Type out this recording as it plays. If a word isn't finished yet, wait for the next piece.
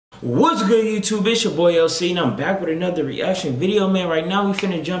What's good, YouTube? It's your boy LC and I'm back with another reaction video, man. Right now we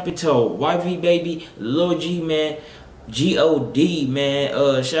finna jump into YV Baby, Lil G.MAN, G.O.D,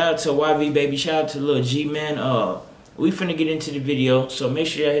 man. Shout out to YV Baby, shout out to Lil G.MAN. We finna get into the video, so make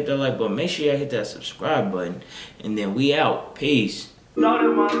sure y'all hit that like button, make sure y'all hit that subscribe button, and then we out. Peace.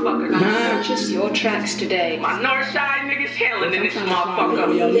 Purchase your tracks today. My north side niggas hailing in this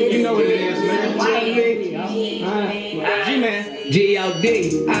motherfucker. You know what it is, man. G.MAN. G.O.D.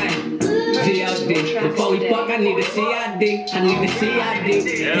 G.O.D. Before we fuck, I need a C.I.D. I need a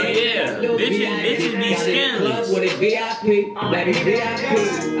C.I.D. Hell yeah. Bitches be scandalous. With a VIP, baby VIP.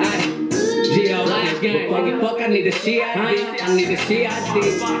 G.O.D. Before we fuck, I need a C.I.D. I need a C.I.D.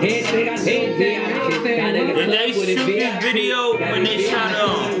 Everything I do, VIP. And they shoot this video when they shot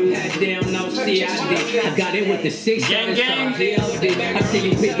Damn, no C.I.D. I got in with the 6 gang. G.O.D. I see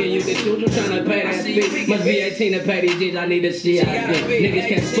you picking, you the children trying to pay that fee. Must be 18 to pay these G's, I need a C.I.D. Niggas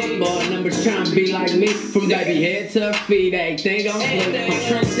catch football numbers trying to be like me. From baby head to feet, everything I'm flip. I'm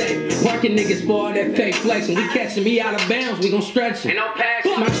trend safe. Parking niggas for all that fake flex. And we catching me out of bounds, we gon' stretch it.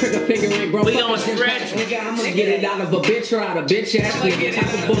 My trigger finger ain't broke. We gon' stretch it. I'm gonna get it out of a bitch or out of bitch ass nigga.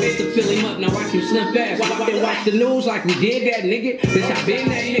 Type of bullets to fill him up, now watch him slim fast. Watch the news like we did that nigga. Bitch, I been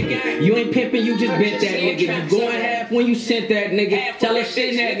that nigga. You ain't pimping, you just bent that nigga. You going half when you sent that nigga. Tell her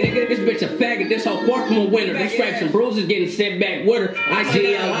send that nigga. This bitch a faggot, this whole far from a winner. Them stripes and bruises getting sent back with her. I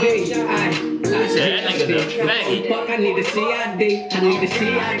G.O.D. I said that nigga the faggot. Fuck, I need a C.I.D. I need a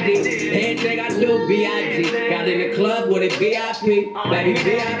C.I.D. Everything I do, B.I.G. Got in the club with a VIP, baby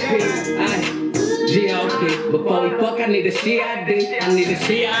VIP. G.O.D. Before we fuck, I need a C.I.D. I need a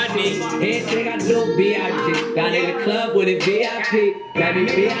C.I.D. Everything I do, B.I.G. Got in the club with a VIP, baby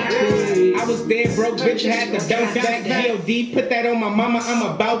VIP. I was dead broke, bitch, had to bounce back. G.O.D. put that on my mama, I'm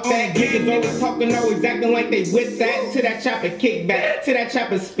about that. Niggas always talking, always acting like they with that. To that chopper kick back, to that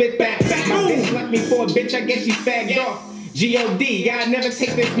chopper spit back. My bitch left me for a bitch, I guess she fagged off. G.O.D. y'all never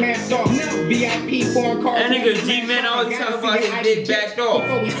take this mask off. VIP foreign car. That nigga G.MAN always talk about his dick backed off.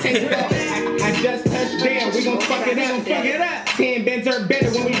 Before we take it off, I just touched down, we gon' fuck it up. 10 bends are better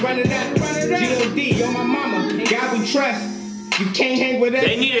when we run it up. G.O.D. on my mama, God we trust. You can't hang with us.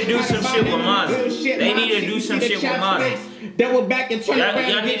 They need to do some shit with Mana. They need to do some shit with Mana. Double back and turn around.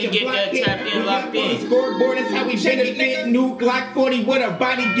 Y'all need to get that tapped in, locked in. Scoreboard is how we benefit. New Glock 40 with a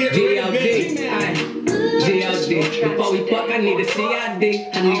body get G.O.D. G.O.D. Before we fuck, I need a C.I.D.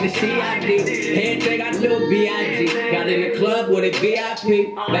 I need a C.I.D. Everything I do, B.I.G. Got in the club with a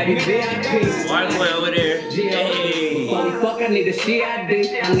VIP, baby VIP. White boy over there. Hey. Before we fuck, I need a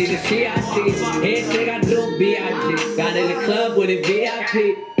C.I.D. I need a C.I.D. Everything I do, B.I.G. Got in the club with a VIP,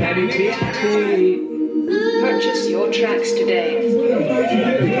 baby VIP. Purchase your tracks today.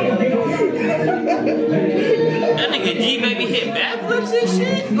 That nigga G-Baby hit backflips and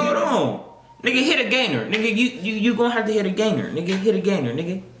shit? Hold on. Nigga hit a gainer. Nigga, you gonna have to hit a gainer. Nigga, hit a gainer,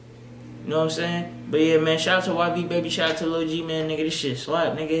 nigga. You know what I'm saying? But yeah, man, shout out to YV Baby, shout out to Lil G.MAN, nigga. This shit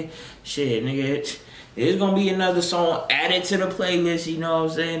slap, nigga. Shit, nigga. There's gonna be another song added to the playlist, you know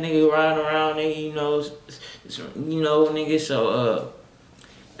what I'm saying? Nigga riding around, nigga, you know, nigga. So,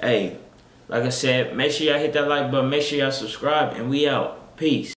 hey, like I said, make sure y'all hit that like button, make sure y'all subscribe, and we out. Peace.